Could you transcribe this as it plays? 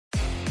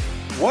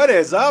What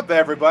is up,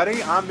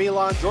 everybody? I'm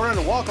Milan Jordan,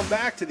 and welcome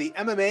back to the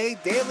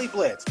MMA Daily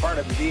Blitz, part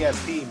of the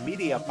DSP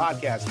Media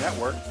Podcast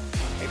Network.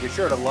 And be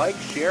sure to like,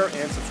 share,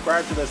 and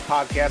subscribe to this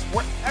podcast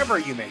wherever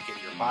you may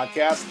get your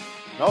podcast.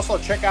 And also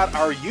check out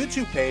our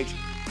YouTube page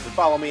and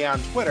follow me on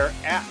Twitter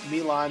at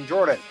Milan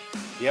Jordan.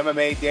 The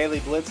MMA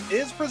Daily Blitz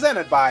is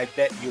presented by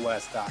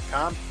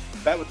BetUS.com.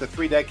 Bet with the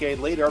 3-decade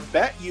leader,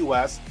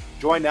 BetUS.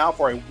 Join now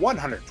for a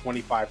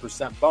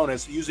 125%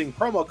 bonus using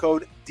promo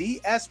code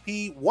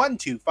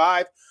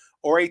DSP125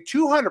 or a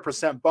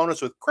 200%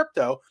 bonus with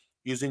crypto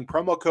using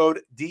promo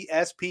code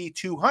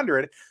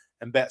DSP200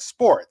 and bet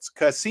sports,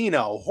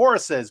 casino,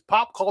 horses,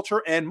 pop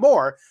culture, and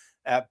more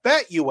at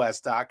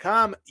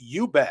BetUS.com.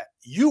 You bet,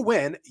 you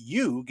win,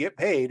 you get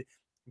paid.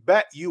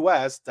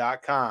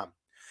 BetUS.com.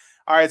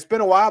 All right, it's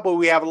been a while, but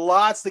we have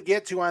lots to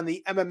get to on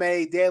the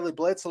MMA Daily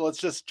Blitz, so let's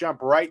just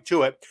jump right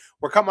to it.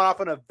 We're coming off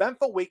an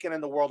eventful weekend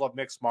in the world of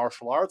mixed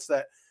martial arts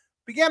that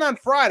began on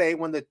Friday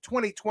when the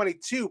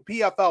 2022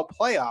 PFL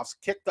Playoffs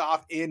kicked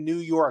off in New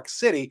York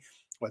City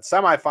with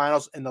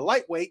semifinals in the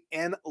lightweight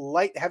and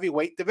light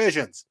heavyweight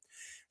divisions.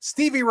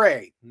 Stevie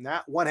Ray,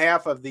 not one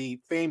half of the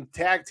famed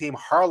tag team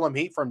Harlem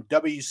Heat from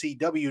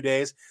WCW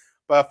days,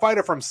 but a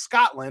fighter from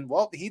Scotland,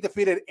 well, he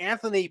defeated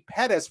Anthony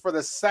Pettis for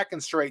the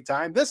second straight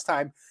time, this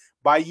time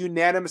by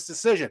unanimous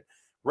decision.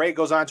 Ray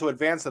goes on to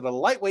advance to the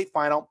lightweight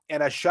final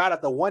and a shot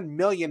at the $1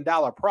 million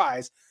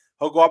prize.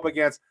 He'll go up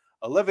against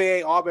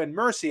Olivier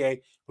Aubin-Mercier,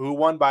 who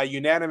won by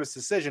unanimous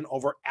decision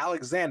over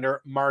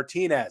Alexander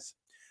Martinez.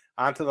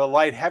 On to the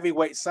light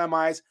heavyweight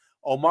semis,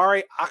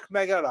 Omari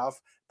Akhmedov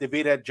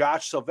defeated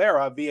Josh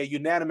Silveira via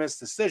unanimous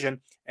decision,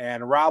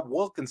 and Rob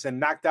Wilkinson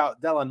knocked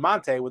out Dylan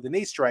Monte with a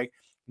knee strike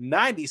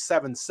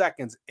 97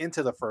 seconds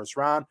into the first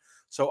round.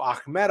 So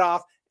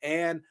Akhmedov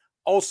and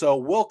also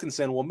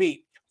Wilkinson will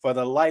meet for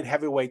the light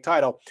heavyweight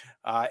title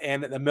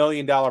and the $1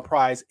 million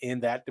prize in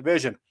that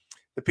division.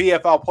 The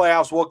PFL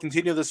playoffs will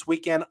continue this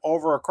weekend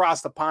over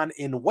across the pond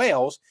in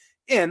Wales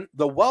in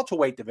the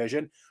welterweight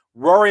division.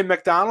 Rory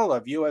McDonald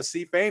of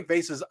UFC fame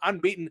faces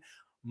unbeaten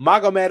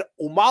Magomed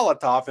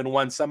Umalatov in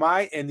one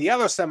semi. In the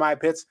other semi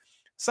pits,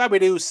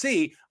 Sabidou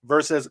C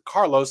versus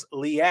Carlos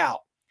Leal.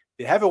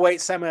 The heavyweight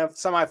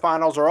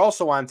semifinals are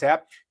also on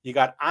tap. You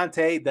got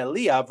Ante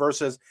Delia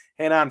versus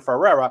Renan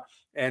Ferreira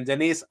and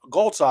Denis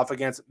Goltsov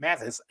against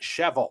Mathis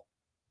Shevel.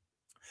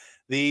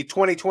 The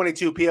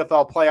 2022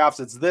 PFL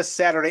playoffs, it's this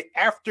Saturday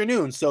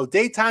afternoon, so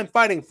daytime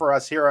fighting for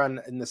us here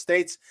in the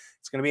States.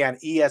 It's going to be on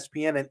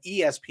ESPN and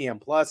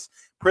ESPN+.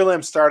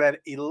 Prelims start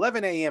at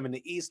 11 a.m. in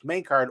the East,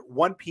 main card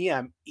 1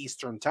 p.m.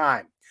 Eastern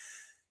Time.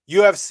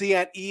 UFC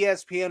at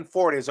ESPN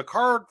 40 is a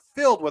card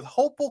filled with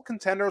hopeful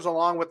contenders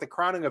along with the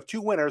crowning of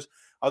two winners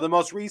of the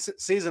most recent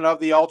season of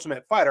The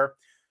Ultimate Fighter.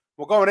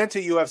 Well, going into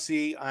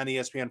UFC on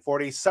ESPN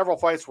 40, several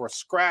fights were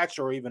scratched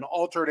or even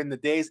altered in the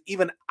days,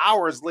 even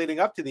hours leading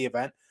up to the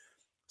event.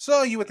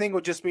 So you would think it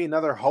would just be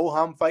another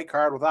ho-hum fight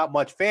card without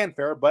much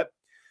fanfare, but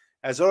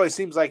as it always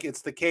seems like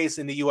it's the case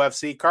in the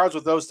UFC, cards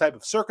with those type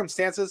of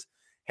circumstances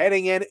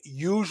heading in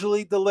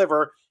usually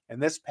deliver,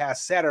 and this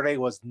past Saturday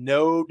was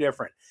no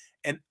different.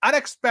 An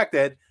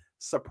unexpected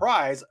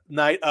surprise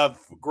night of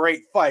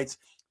great fights.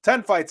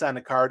 10 fights on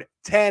the card,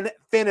 10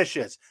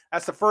 finishes.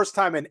 That's the first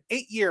time in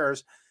 8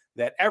 years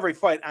that every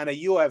fight on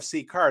a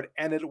UFC card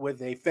ended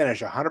with a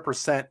finish,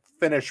 100%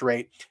 finish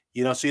rate.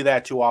 You don't see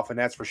that too often,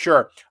 that's for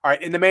sure. All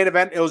right, in the main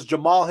event, it was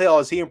Jamal Hill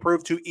as he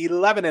improved to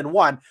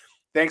 11-1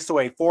 thanks to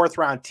a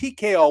fourth-round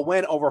TKO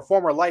win over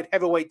former light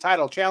heavyweight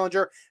title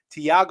challenger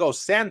Thiago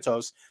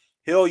Santos.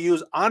 Hill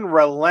used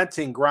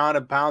unrelenting ground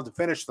and pound to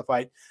finish the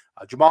fight.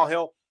 Jamal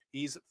Hill,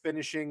 he's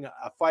finishing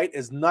a fight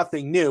is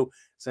nothing new.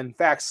 So in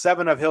fact,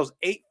 7 of Hill's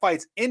 8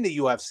 fights in the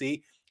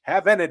UFC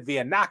have ended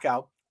via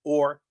knockout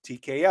or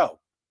TKO.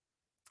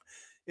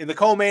 In the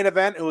co-main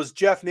event, it was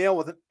Jeff Neal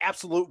with an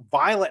absolute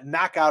violent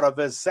knockout of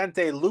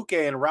Vicente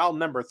Luque in round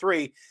number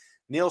 3.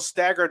 Neal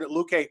staggered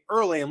Luque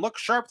early and looked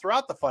sharp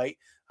throughout the fight.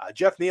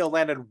 Jeff Neal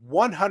landed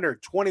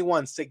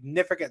 121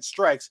 significant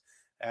strikes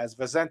as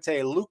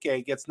Vicente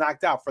Luque gets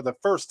knocked out for the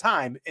first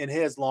time in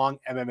his long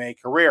MMA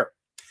career.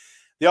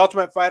 The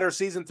Ultimate Fighter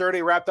Season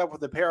 30 wrapped up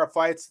with a pair of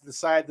fights to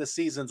decide the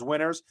season's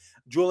winners.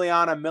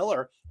 Juliana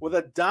Miller with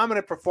a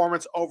dominant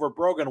performance over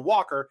Brogan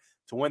Walker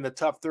to win the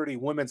Tough 30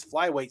 women's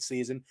flyweight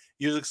season,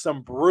 using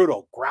some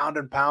brutal ground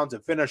and pound to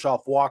finish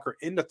off Walker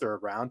in the third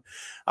round.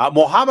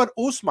 Mohammed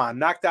Usman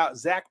knocked out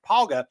Zach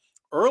Palga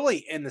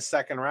early in the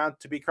second round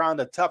to be crowned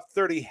a Tough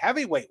 30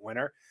 heavyweight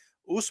winner.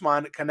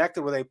 Usman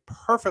connected with a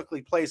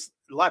perfectly placed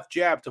left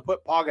jab to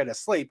put Palga to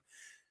sleep.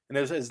 And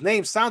his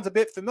name sounds a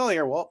bit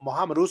familiar. Well,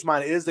 Mohammed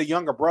Usman is the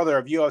younger brother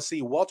of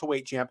UFC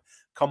welterweight champ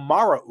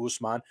Kamaru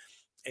Usman.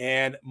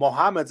 And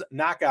Mohammed's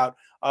knockout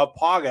of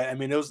Palga, I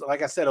mean, it was,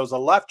 like I said, it was a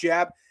left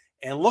jab.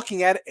 And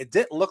looking at it, it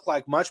didn't look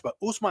like much, but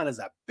Usman is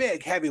a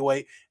big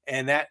heavyweight,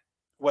 and that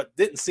what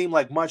didn't seem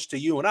like much to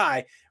you and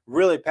I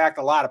really packed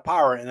a lot of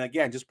power. And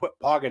again, just put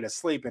Palga to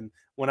sleep and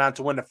went on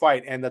to win the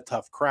fight and the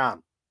tough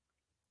crown.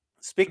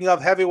 Speaking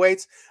of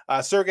heavyweights,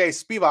 Sergey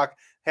Spivak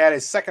had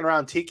a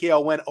second-round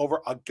TKO win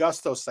over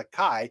Augusto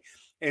Sakai.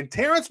 And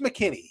Terrence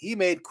McKinney, he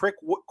made quick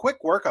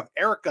work of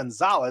Eric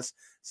Gonzalez,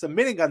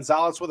 submitting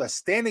Gonzalez with a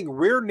standing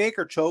rear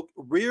naked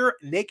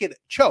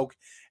choke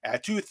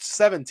at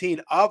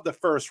 2:17 of the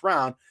first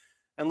round.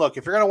 And look,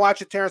 if you're going to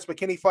watch a Terrence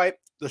McKinney fight,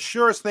 the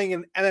surest thing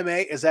in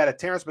MMA is that a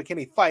Terrence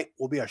McKinney fight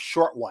will be a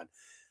short one.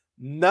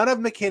 None of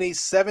McKinney's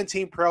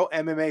 17 pro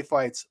MMA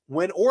fights,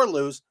 win or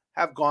lose,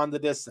 have gone the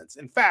distance.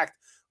 In fact,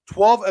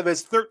 12 of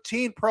his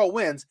 13 pro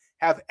wins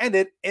have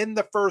ended in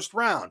the first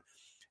round.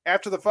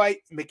 After the fight,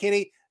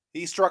 McKinney,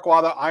 he struck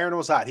while the iron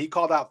was hot. He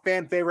called out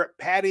fan favorite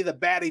Paddy the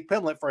Baddy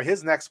Pimblett for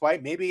his next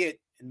fight, maybe in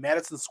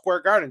Madison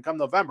Square Garden come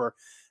November.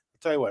 I'll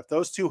tell you what, if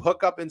those two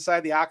hook up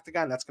inside the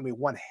octagon, that's going to be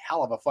one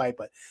hell of a fight.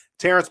 But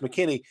Terrence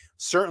McKinney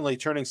certainly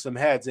turning some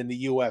heads in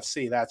the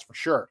UFC, that's for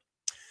sure.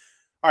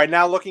 All right,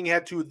 now looking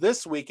ahead to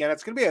this weekend,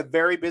 it's going to be a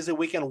very busy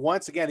weekend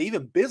once again,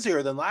 even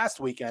busier than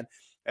last weekend,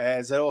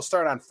 as it will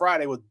start on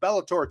Friday with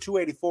Bellator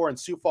 284 in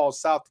Sioux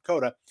Falls, South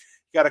Dakota.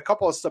 You got a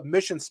couple of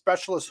submission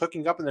specialists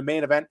hooking up in the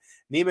main event.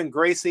 Neiman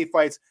Gracie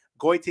fights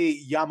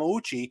Goiti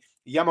Yamauchi.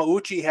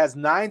 Yamauchi has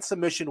 9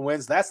 submission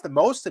wins. That's the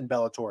most in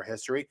Bellator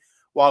history.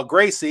 While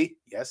Gracie,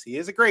 yes, he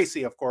is a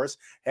Gracie, of course,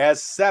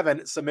 has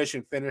 7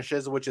 submission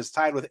finishes, which is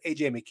tied with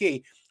AJ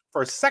McKee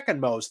for second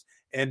most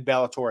in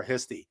Bellator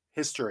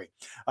history.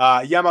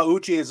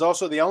 Yamauchi is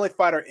also the only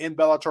fighter in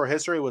Bellator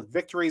history with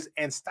victories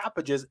and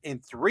stoppages in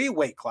 3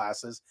 weight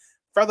classes: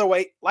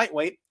 featherweight,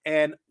 lightweight,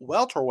 and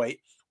welterweight,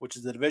 which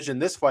is the division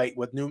this fight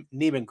with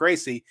Neiman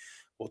Gracie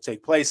will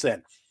take place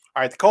in.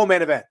 All right, the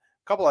co-main event,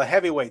 a couple of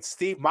heavyweights.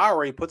 Steve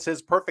Mowry puts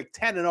his perfect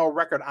 10-0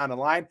 record on the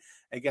line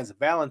against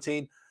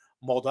Valentin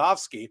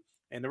Moldavsky.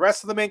 And the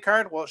rest of the main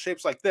card, well, it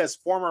shapes like this.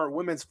 Former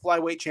women's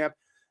flyweight champ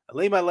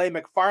Alima Leigh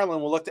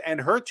McFarland will look to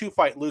end her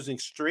 2-fight losing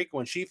streak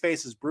when she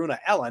faces Bruna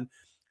Ellen.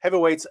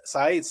 Heavyweights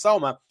Saeed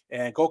Soma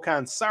and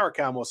Gokhan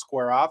Sarakan will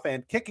square off.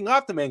 And kicking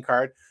off the main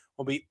card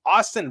will be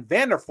Austin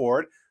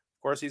Vanderford.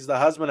 Of course, he's the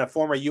husband of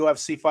former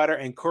UFC fighter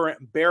and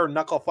current bare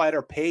knuckle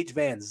fighter Paige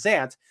Van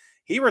Zandt.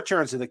 He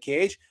returns to the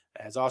cage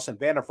as Austin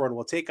Vanderford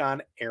will take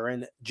on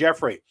Aaron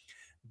Jeffrey.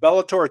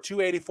 Bellator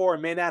 284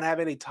 may not have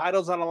any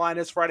titles on the line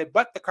this Friday,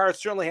 but the card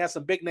certainly has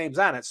some big names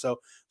on it, so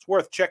it's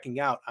worth checking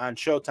out on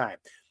Showtime.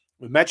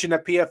 We mentioned the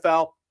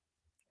PFL.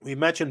 We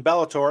mentioned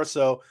Bellator,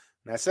 so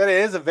I said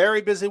it is a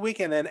very busy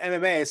weekend in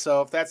MMA,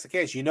 so if that's the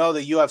case, you know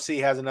the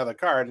UFC has another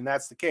card, and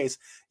that's the case.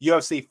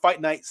 UFC Fight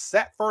Night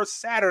set for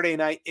Saturday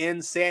night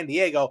in San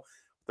Diego.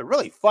 The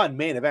really fun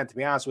main event, to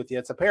be honest with you.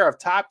 It's a pair of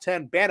top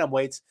 10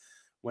 bantamweights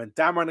when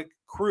Dominic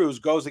Cruz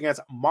goes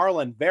against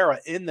Marlon Vera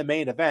in the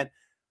main event.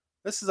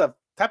 This is a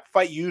type of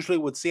fight you usually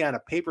would see on a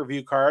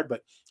pay-per-view card,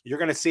 but you're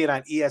going to see it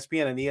on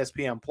ESPN and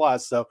ESPN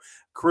Plus. So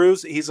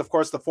Cruz, he's of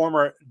course the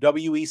former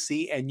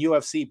WEC and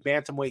UFC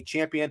bantamweight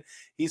champion.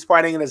 He's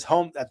fighting in his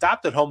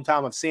adopted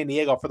hometown of San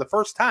Diego for the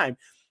first time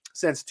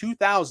since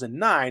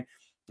 2009,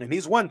 and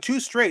he's won 2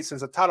 straight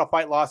since a title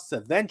fight loss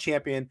to then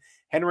champion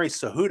Henry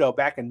Cejudo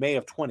back in May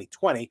of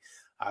 2020.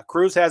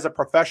 Cruz has a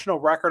professional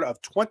record of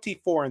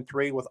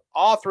 24-3, with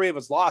all 3 of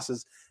his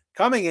losses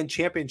coming in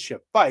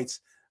championship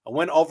fights. A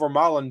win over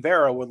Marlon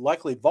Vera would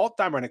likely vault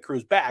Dominic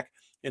Cruz back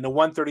in the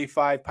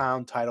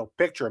 135-pound title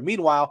picture.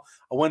 Meanwhile,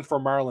 a win for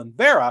Marlon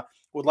Vera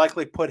would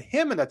likely put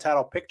him in the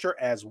title picture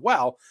as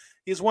well.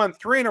 He's won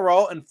 3 in a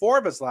row and 4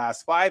 of his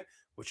last 5,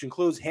 which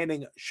includes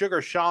handing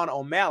Sugar Sean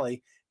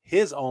O'Malley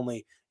his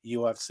only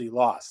UFC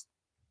loss.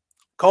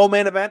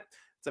 Co-main event,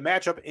 it's a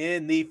matchup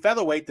in the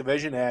featherweight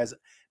division as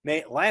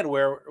Nate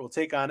Landwehr will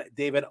take on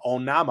David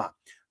Onama.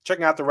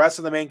 Checking out the rest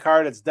of the main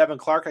card, it's Devin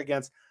Clark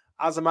against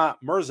Azama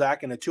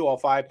Mirzak in the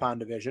 205-pound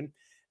division.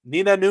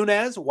 Nina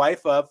Nunes,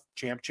 wife of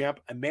champ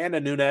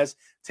Amanda Nunes,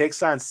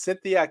 takes on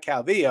Cynthia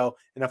Calvillo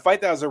in a fight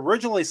that was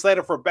originally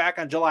slated for back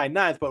on July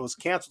 9th, but was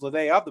canceled the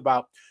day of the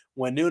bout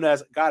when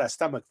Nunes got a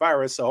stomach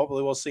virus. So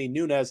hopefully we'll see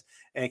Nunes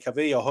and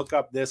Calvillo hook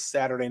up this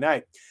Saturday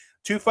night.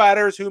 2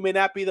 fighters who may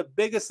not be the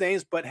biggest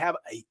names, but have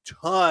a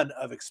ton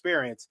of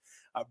experience.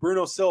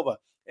 Bruno Silva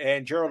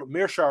and Gerald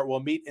Mearshart will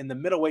meet in the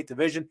middleweight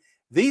division.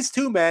 These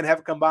 2 men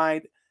have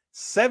combined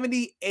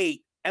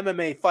 78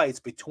 MMA fights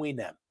between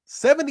them.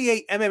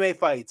 78 MMA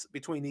fights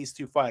between these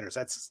 2 fighters.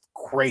 That's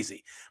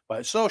crazy.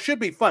 But so it should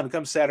be fun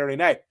come Saturday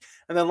night.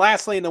 And then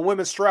lastly, in the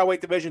women's strawweight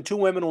division, 2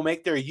 women will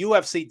make their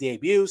UFC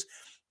debuts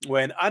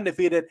when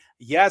undefeated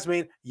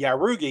Yasmin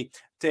Yarugi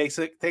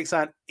takes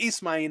on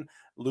Ismael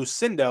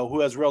Lucindo, who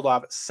has reeled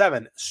off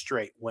 7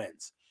 straight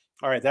wins.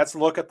 All right, that's a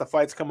look at the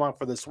fights coming up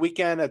for this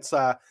weekend. Let's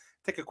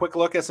take a quick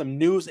look at some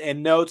news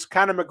and notes.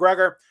 Conor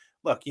McGregor,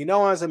 look, you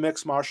know, as a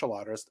mixed martial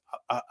artist,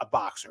 a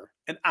boxer,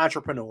 an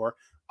entrepreneur,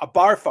 a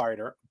bar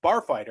fighter.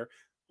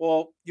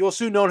 Well, you'll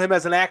soon know him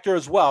as an actor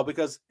as well,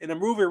 because in a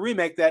movie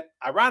remake that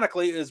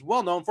ironically is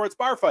well known for its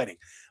bar fighting.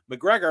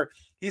 McGregor,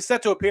 he's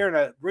set to appear in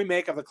a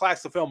remake of the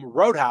classic film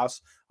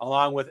Roadhouse,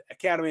 along with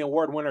Academy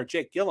Award winner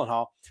Jake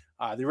Gyllenhaal.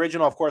 The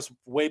original, of course,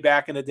 way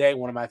back in the day,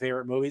 one of my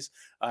favorite movies.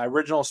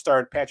 Original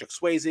starred Patrick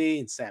Swayze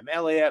and Sam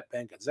Elliott,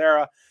 Ben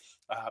Gazzara.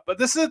 But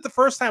this isn't the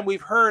first time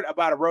we've heard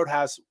about a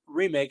Roadhouse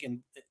remake, and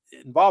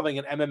involving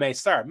an MMA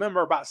star.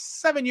 Remember, about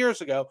 7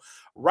 years ago,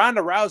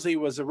 Ronda Rousey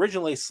was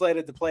originally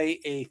slated to play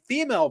a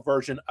female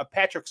version of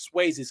Patrick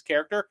Swayze's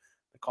character.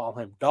 They call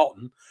him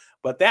Dalton,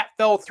 but that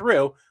fell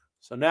through.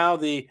 So now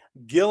the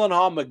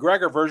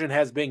Gyllenhaal-McGregor version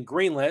has been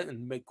greenlit,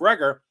 and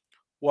McGregor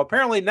will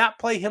apparently not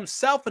play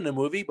himself in the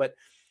movie, but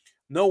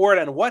no word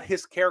on what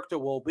his character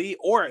will be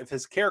or if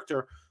his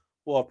character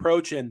will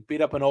approach and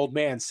beat up an old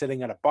man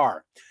sitting at a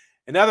bar.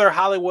 In other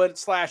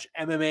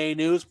Hollywood/MMA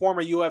news,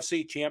 former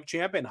UFC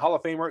champ and Hall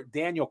of Famer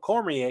Daniel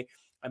Cormier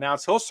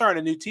announced he'll start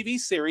a new TV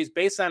series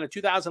based on a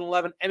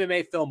 2011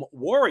 MMA film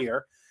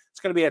Warrior. It's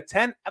going to be a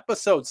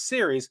 10-episode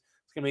series.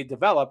 It's going to be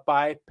developed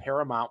by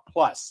Paramount+.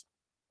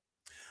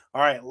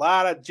 All right, a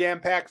lot of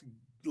jam-packed,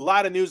 a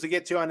lot of news to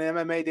get to on the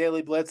MMA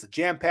Daily Blitz, a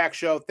jam-packed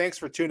show. Thanks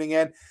for tuning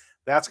in.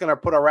 That's going to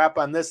put a wrap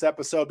on this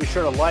episode. Be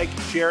sure to like,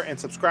 share, and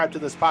subscribe to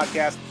this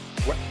podcast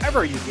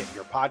wherever you get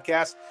your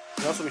podcast.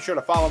 And also be sure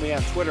to follow me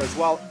on Twitter as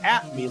well,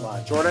 at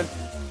Milan Jordan.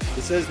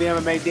 This is the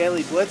MMA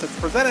Daily Blitz. It's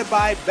presented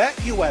by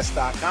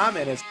BetUS.com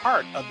and is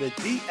part of the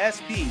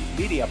DSP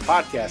Media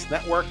Podcast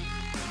Network.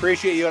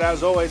 Appreciate you,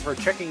 as always, for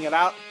checking it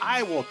out.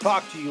 I will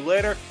talk to you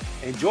later.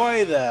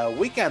 Enjoy the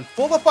weekend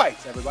full of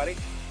fights, everybody.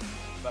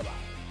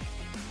 Bye-bye.